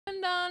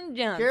Don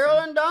Johnson. Carol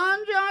and Don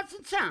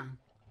Johnson sound.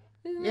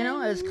 You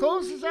know, as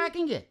close as I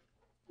can get.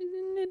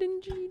 Isn't it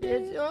in G?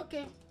 It's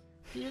okay.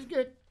 She's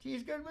good.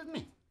 She's good with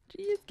me.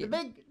 G is good.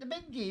 The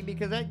big G,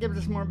 because that gives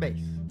us more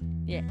bass.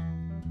 Yeah.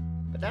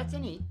 But that's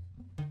an E.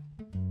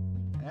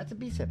 That's a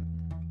B7.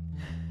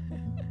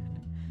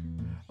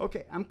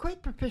 Okay, I'm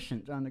quite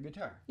proficient on the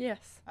guitar.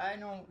 Yes. I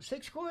know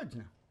 6 chords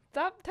now.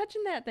 Stop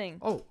touching that thing.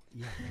 Oh,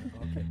 yeah.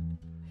 Okay.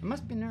 I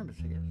must be nervous,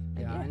 I guess.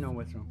 Yeah, I know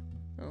what's wrong.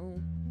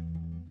 Oh.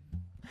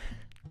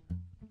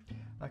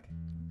 Okay.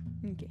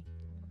 Okay.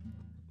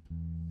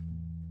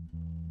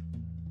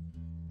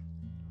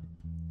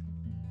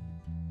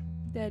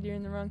 Dad, you're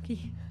in the wrong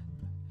key.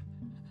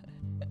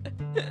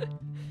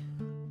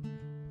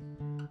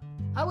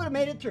 I would have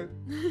made it through.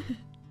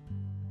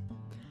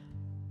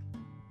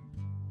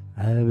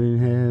 I've been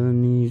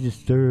having these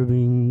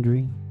disturbing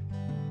dreams.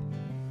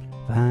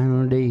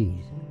 Final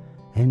days,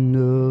 end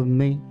of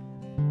May.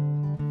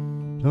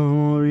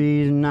 Some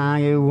reason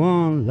I get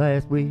one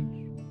last wish.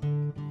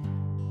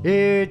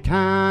 Every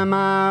time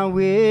I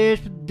wish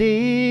for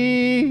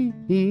thee.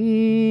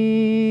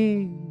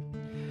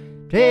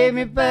 Take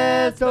me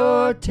fast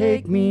or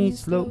take me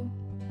slow.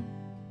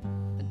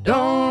 I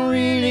don't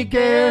really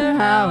care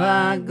how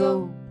I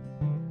go.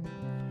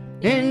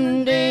 In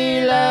the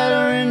daylight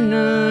or in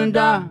the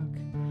dark.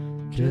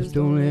 Just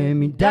don't let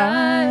me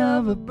die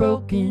of a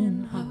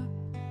broken heart.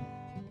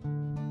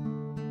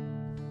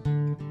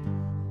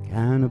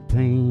 Kind of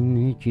pain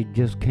that you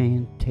just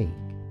can't take.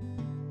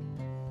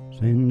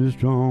 Send a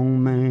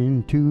strong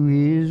man to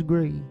his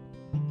grave.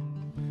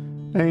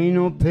 Ain't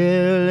no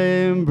pill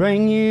that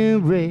bring you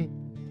rest.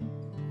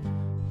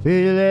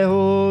 Feel that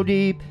hole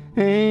deep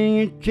in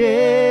your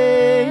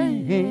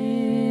chest.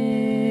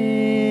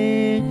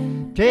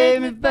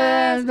 Take me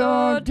fast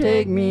or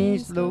take me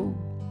slow.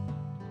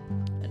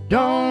 I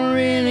don't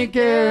really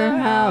care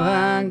how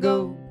I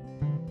go.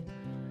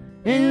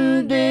 In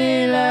the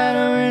daylight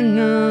or in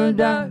the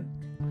dark.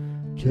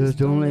 Just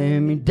don't let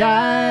me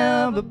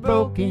die of a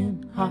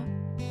broken heart.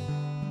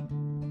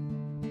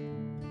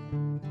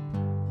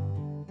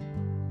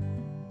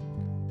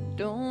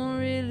 Don't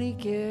really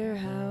care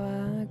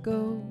how I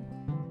go.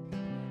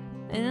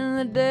 In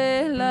the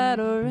daylight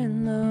or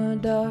in the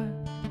dark.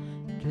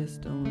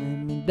 Just don't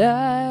let me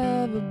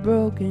die of a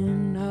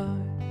broken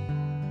heart.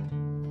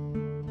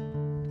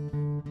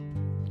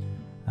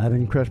 I've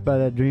been crushed by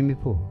that dream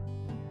before.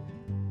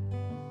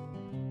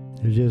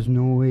 There's just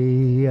no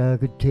way I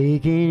could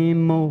take any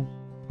more.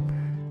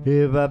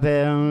 If I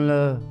fell in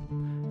love,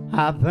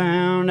 I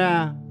found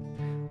out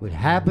what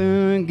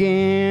happened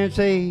again.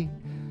 Say,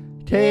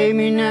 take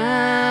me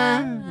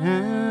now,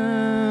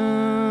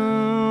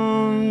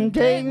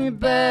 take me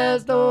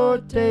fast or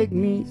take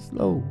me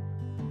slow.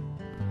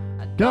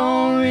 I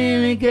don't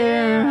really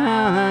care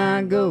how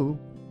I go.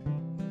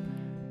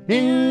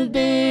 In the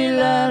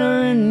daylight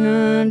or in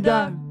the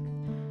dark.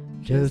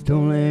 Just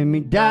don't let me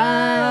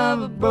die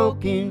of a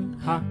broken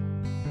heart.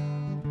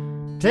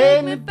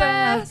 Take me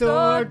fast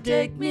or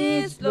take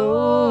me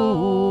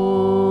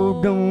slow.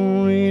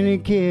 Don't really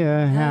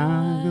care how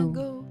I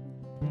go.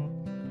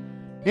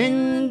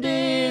 In the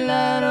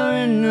daylight or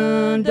in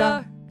the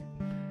dark.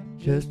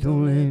 Just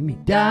don't let me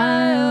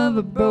die of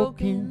a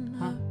broken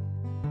heart.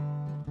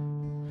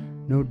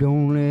 No,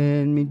 don't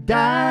let me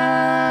die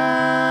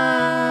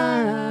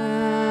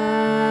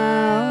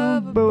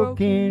of a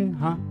broken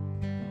heart.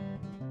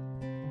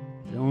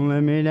 Don't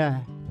let me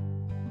die.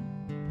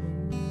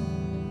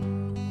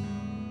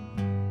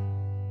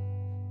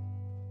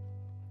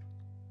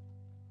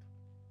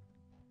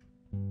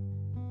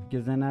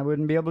 Because then I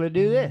wouldn't be able to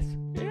do this.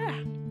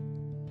 Yeah.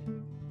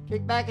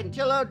 Kick back and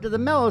chill out to the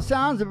mellow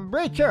sounds of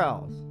Ray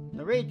Charles,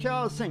 the Ray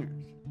Charles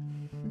Singers.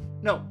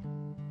 No.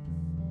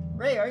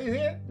 Ray, are you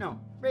here? No,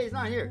 Ray's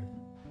not here.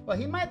 Well,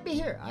 he might be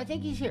here. I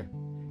think he's here.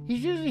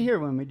 He's usually here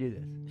when we do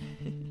this.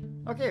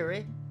 Okay,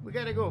 Ray, we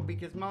gotta go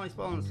because Molly's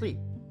falling asleep.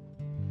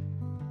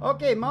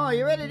 Okay, Molly,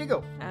 you ready to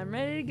go? I'm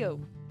ready to go.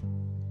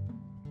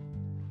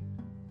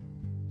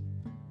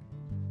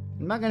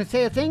 I'm not going to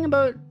say a thing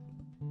about,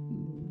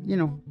 you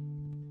know,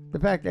 the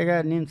fact I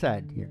got an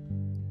inside here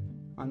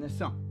on this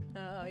song.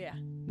 Oh, yeah.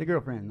 The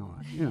girlfriend and all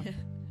that, you know.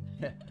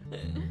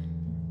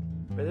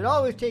 But it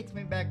always takes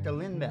me back to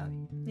Lynn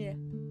Valley. Yeah.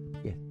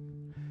 Yes.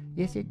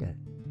 Yes, it does.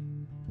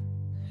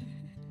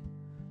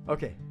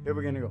 Okay, here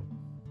we're going to go.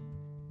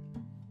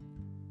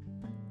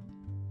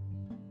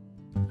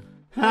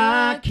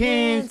 I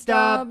can't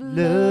stop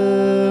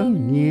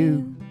loving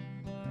you.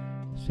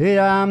 Said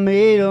I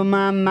made up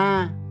my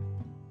mind.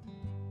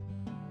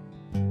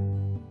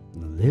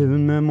 The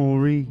living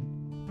memory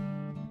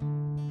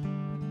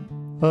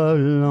of a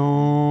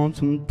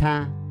lonesome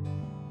time.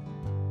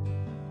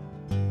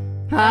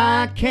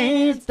 I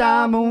can't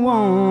stop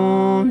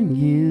wanting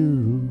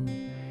you.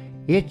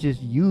 It's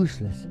just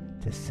useless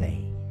to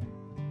say.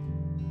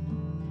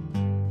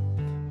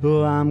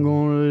 Oh, I'm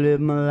gonna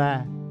live my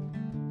life.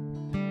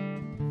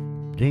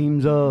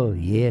 Dreams of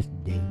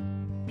yesterday.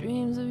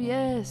 Dreams of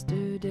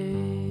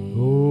yesterday.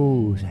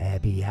 Those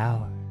happy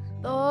hours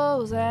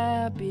those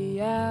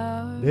happy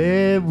hours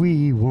that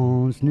we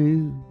once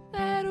knew.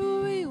 that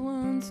we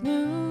once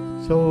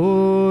knew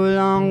So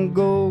long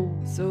ago,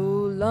 so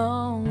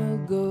long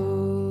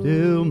ago.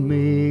 still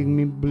make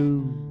me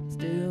blue.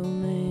 Still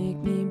make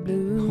me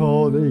blue.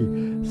 Oh,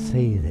 they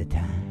say the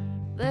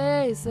time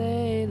They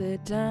say the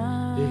to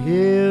time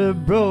heal a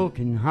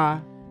broken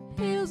heart.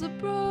 heals a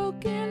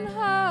broken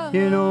heart.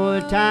 You know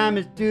the time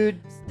has stood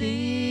still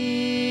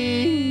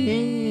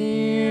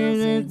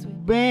since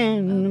we've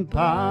been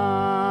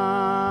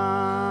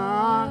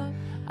apart.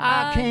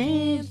 I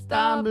can't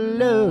stop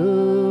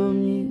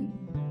loving you.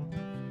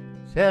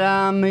 Said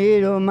I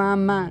made up my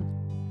mind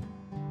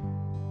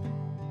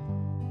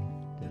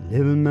to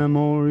live in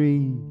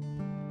memory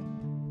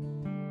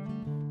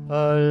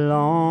a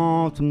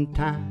lonesome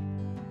time.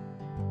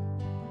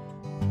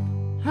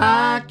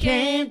 I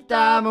can't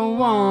stop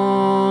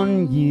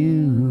wanting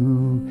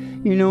you.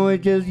 You know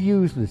it's just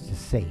useless to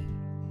say.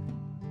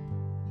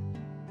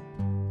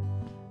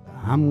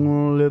 I'm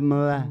gonna live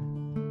my life.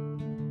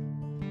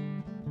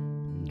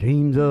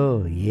 Dreams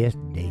of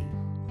yesterday.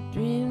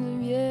 Dreams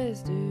of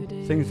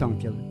yesterday. Sing a song,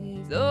 Killer.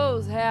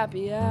 Those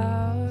happy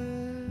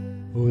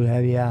hours Who'll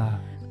have you out?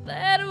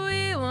 that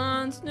we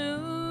once knew.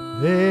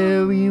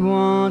 That we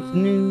once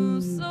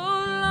knew So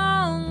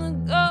long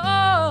ago.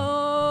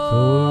 so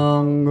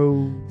long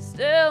ago.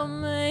 Still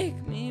make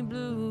me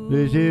blue.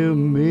 They still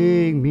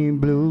make me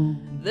blue.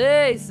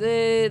 They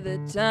say the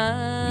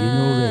time. You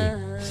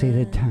know they say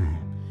the time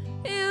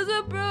is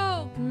a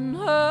broken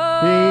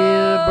heart.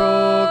 is a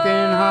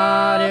broken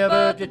heart, yeah,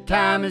 but the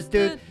time has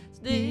stood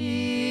still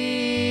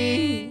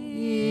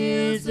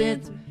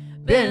since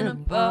we've been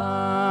apart.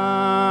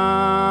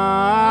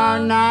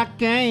 And I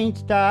can't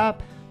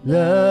stop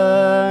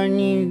loving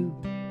you.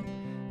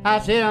 I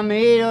said I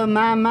made up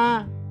my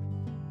mind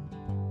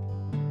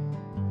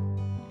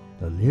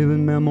to live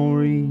in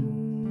memory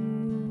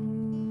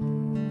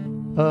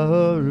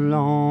of a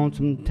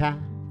lonesome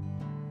time.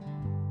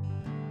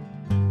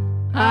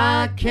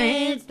 I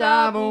can't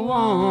stop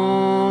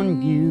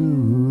wanting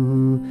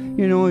you.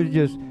 You know it's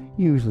just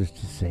useless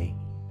to say.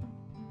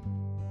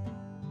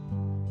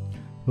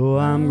 Oh,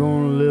 I'm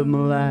gonna live my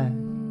life.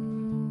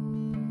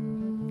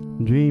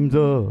 Dreams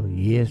of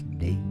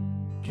yesterday.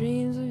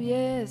 Dreams of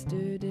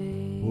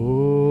yesterday.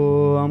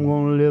 Oh, I'm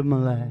gonna live my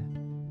life.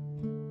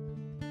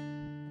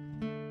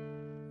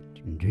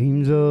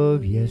 Dreams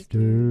of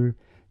yesterday.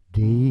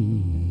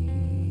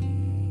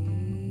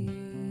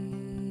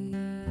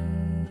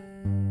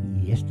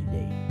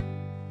 Yesterday.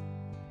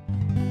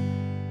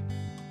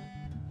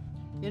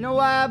 You know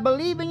why I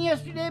believe in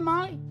yesterday,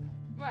 Molly?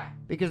 Why?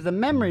 Because the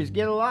memories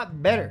get a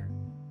lot better.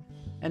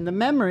 And the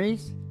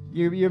memories,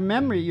 your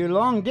memory, your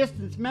long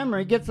distance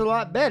memory gets a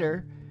lot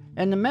better.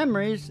 And the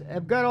memories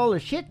have got all the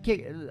shit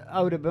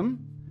out of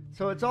them.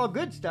 So it's all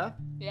good stuff.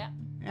 Yeah.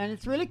 And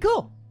it's really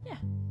cool. Yeah.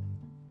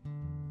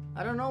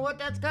 I don't know what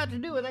that's got to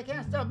do with I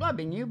Can't Stop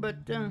Loving You, but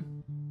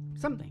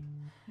something.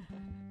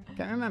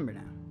 Can't remember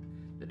now.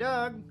 The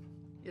dog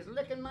is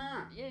licking my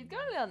arm. Yeah, he's got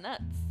a little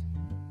nuts.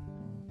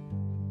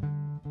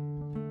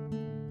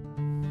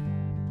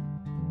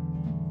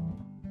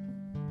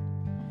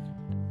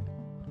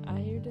 I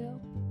hear Dale.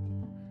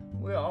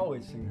 We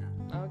always sing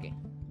that. Okay.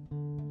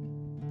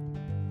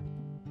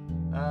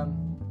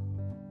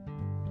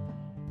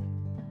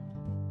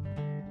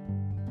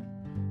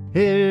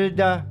 Here's the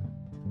dark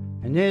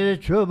and there's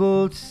a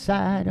troubled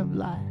side of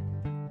life.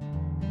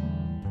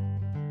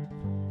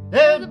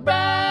 There's a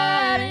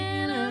bright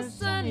and a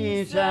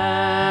sunny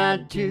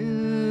side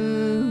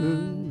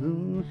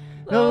too.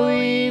 Though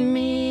we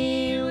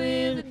meet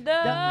with the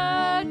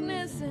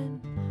darkness and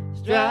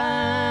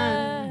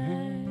strife,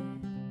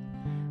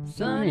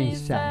 sunny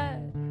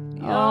side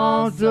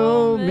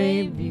also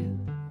may view.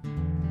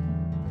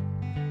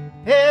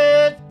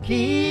 Let's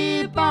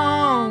keep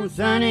on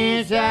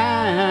sunny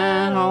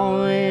side,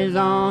 always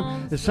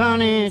on the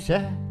sunny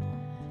side.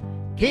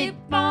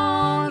 Keep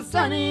on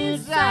sunny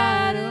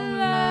side of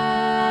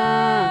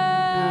life.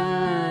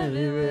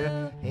 It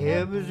will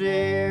help us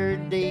every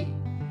day.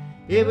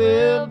 It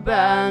will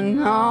brighten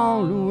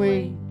all the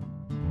way.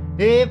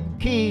 If we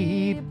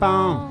keep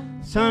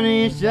on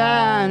sunny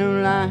side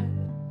of life.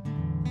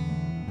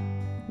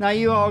 Now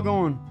you all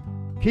going,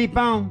 keep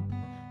on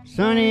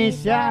sunny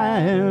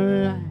side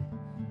of life.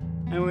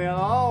 And we'll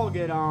all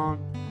get on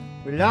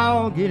the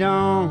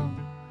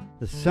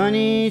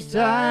sunny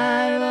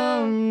side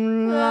of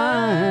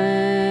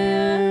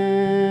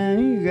life.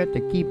 You got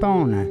to keep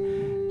on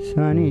the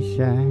sunny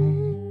side.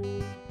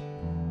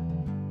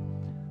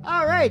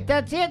 All right,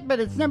 that's it, but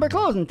it's never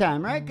closing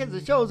time, right? Because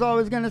the show's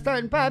always going to start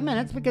in 5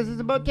 minutes because there's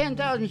about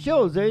 10,000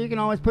 shows there. You can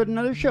always put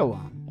another show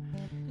on.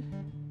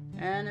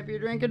 And if you're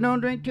drinking,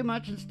 don't drink too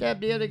much and stab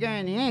the other guy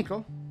in the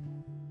ankle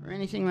or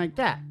anything like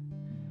that.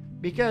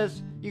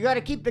 Because you got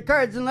to keep the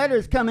cards and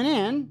letters coming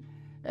in.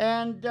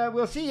 And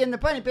we'll see you in the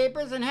funny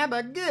papers and have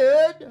a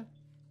good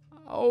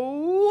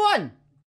one.